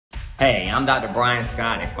Hey, I'm Dr. Brian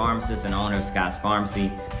Scott, a pharmacist and owner of Scott's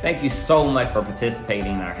Pharmacy. Thank you so much for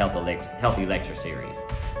participating in our Healthy Lecture Series.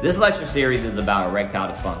 This lecture series is about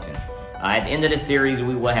erectile dysfunction. At the end of the series,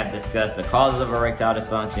 we will have discussed the causes of erectile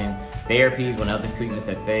dysfunction, therapies when other treatments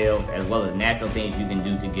have failed, as well as natural things you can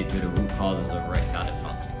do to get to the root causes of erectile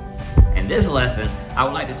dysfunction. In this lesson, I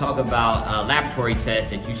would like to talk about laboratory tests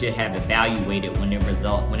that you should have evaluated when it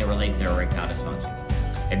relates to erectile dysfunction.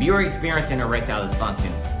 If you are experiencing erectile dysfunction,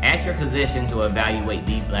 ask your physician to evaluate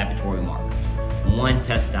these laboratory markers. 1,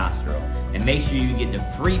 testosterone. And make sure you get the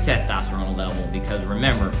free testosterone level, because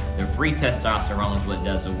remember, the free testosterone is what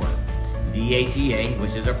does the work. DHEA,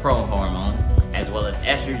 which is a pro-hormone, as well as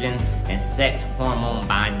estrogen and sex hormone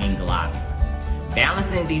binding globulin.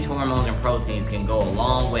 Balancing these hormones and proteins can go a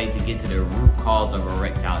long way to get to the root cause of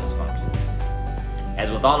erectile dysfunction. As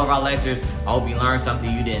with all of our lectures, I hope you learned something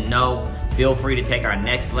you didn't know. Feel free to take our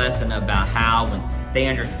next lesson about how, when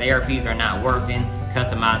standard therapies are not working,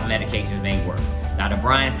 customized medications may work. Dr.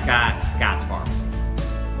 Brian Scott, Scott's Pharmacy.